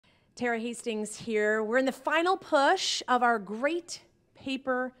Tara Hastings here. We're in the final push of our great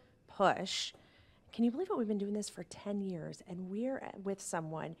paper push. Can you believe it? We've been doing this for 10 years, and we're with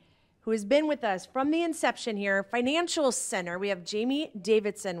someone who has been with us from the inception here, Financial Center. We have Jamie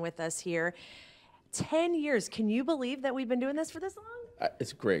Davidson with us here. 10 years. Can you believe that we've been doing this for this long?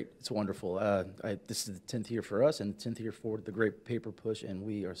 It's great. It's wonderful. This is the 10th year for us and the 10th year for the Great Paper Push, and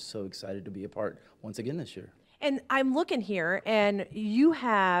we are so excited to be a part once again this year. And I'm looking here, and you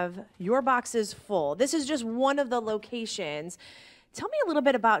have your boxes full. This is just one of the locations. Tell me a little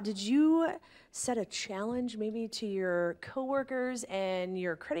bit about, did you set a challenge maybe to your coworkers and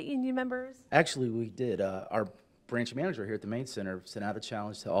your credit union members? Actually, we did. Our branch manager here at the main center sent out a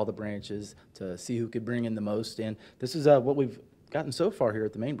challenge to all the branches to see who could bring in the most, and this is what we've gotten so far here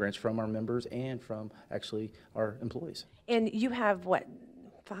at the main branch from our members and from actually our employees. And you have what,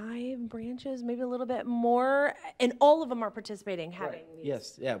 5 branches, maybe a little bit more, and all of them are participating, having these.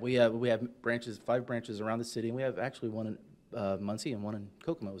 Yes, yeah, we have branches, 5 branches around the city, and we have actually one in Muncie and one in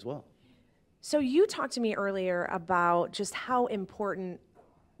Kokomo as well. So you talked to me earlier about just how important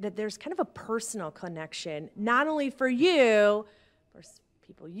that there's kind of a personal connection, not only for you, for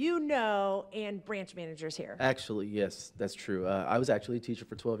people you know, and branch managers here. Actually, yes, that's true. I was actually a teacher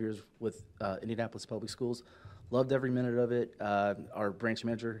for 12 years with Indianapolis Public Schools. Loved every minute of it. Our branch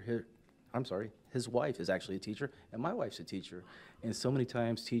manager here, his wife is actually a teacher, and my wife's a teacher. And so many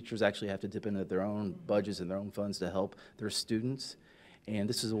times teachers actually have to dip into their own budgets and their own funds to help their students. And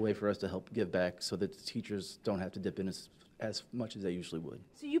this is a way for us to help give back so that the teachers don't have to dip in as much as they usually would.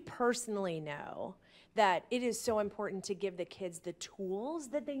 So you personally know that it is so important to give the kids the tools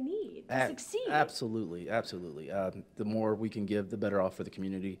that they need to succeed. Absolutely, absolutely. The more we can give, the better off for the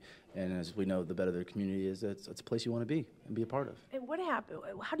community. And as we know, the better the community is, it's a place you want to be and be a part of. And what happened?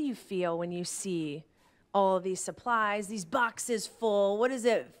 How do you feel when you see all of these supplies, these boxes full? What is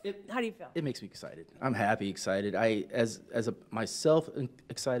it? How do you feel? It makes me excited. I'm happy, excited. Myself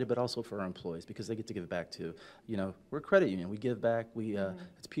excited, but also for our employees because they get to give back too. You know, we're a credit union. We give back.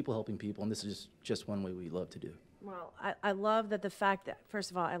 It's people helping people, and this is just one way we love to do. Well, I love that the fact that,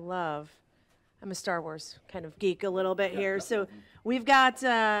 first of all, I'm a Star Wars kind of geek a little bit here. So we've got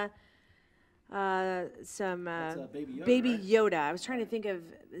some Baby Yoda. I was trying to think of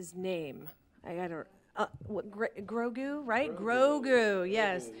his name. I got to. Grogu, right? Grogu,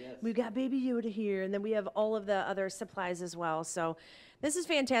 yes. We've got Baby Yoda here, and then we have all of the other supplies as well. So this is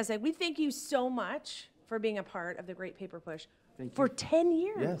fantastic. We thank you so much for being a part of the Great Paper Push for 10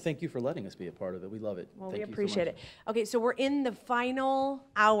 years. Yeah, thank you for letting us be a part of it. We love it. Well, we appreciate it. Okay, so we're in the final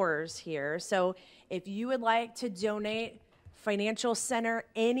hours here. So if you would like to donate, Financial Center,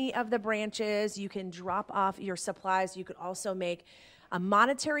 any of the branches, you can drop off your supplies. You could also make a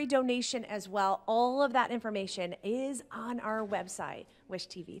monetary donation as well. All of that information is on our website,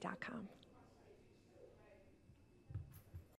 wishtv.com.